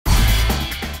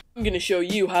I'm going to show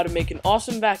you how to make an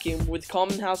awesome vacuum with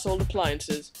common household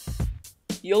appliances.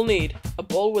 You'll need a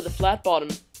bowl with a flat bottom,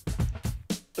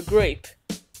 a grape,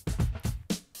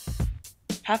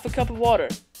 half a cup of water,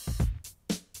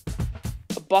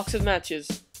 a box of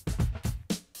matches,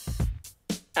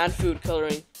 and food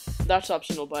coloring. That's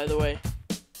optional, by the way.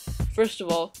 First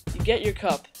of all, you get your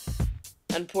cup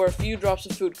and pour a few drops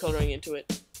of food coloring into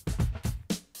it.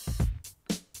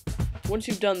 Once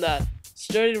you've done that,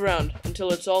 stir it around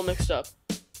until it's all mixed up.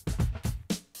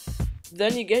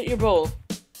 Then you get your bowl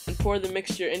and pour the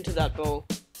mixture into that bowl.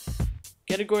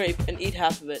 Get a grape and eat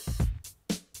half of it.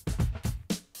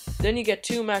 Then you get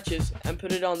 2 matches and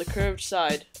put it on the curved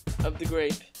side of the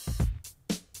grape.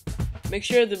 Make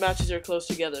sure the matches are close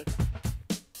together.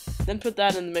 Then put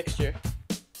that in the mixture.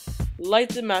 Light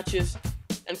the matches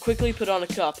and quickly put on a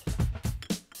cup,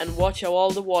 and watch how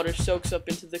all the water soaks up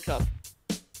into the cup.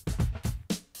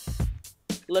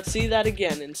 Let's see that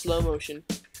again in slow motion.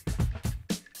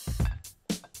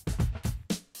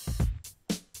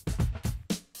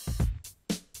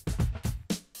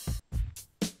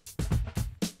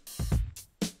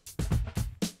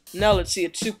 Now let's see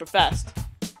it super fast.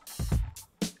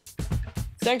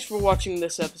 Thanks for watching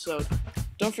this episode.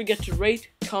 Don't forget to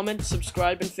rate, comment,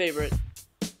 subscribe, and favorite.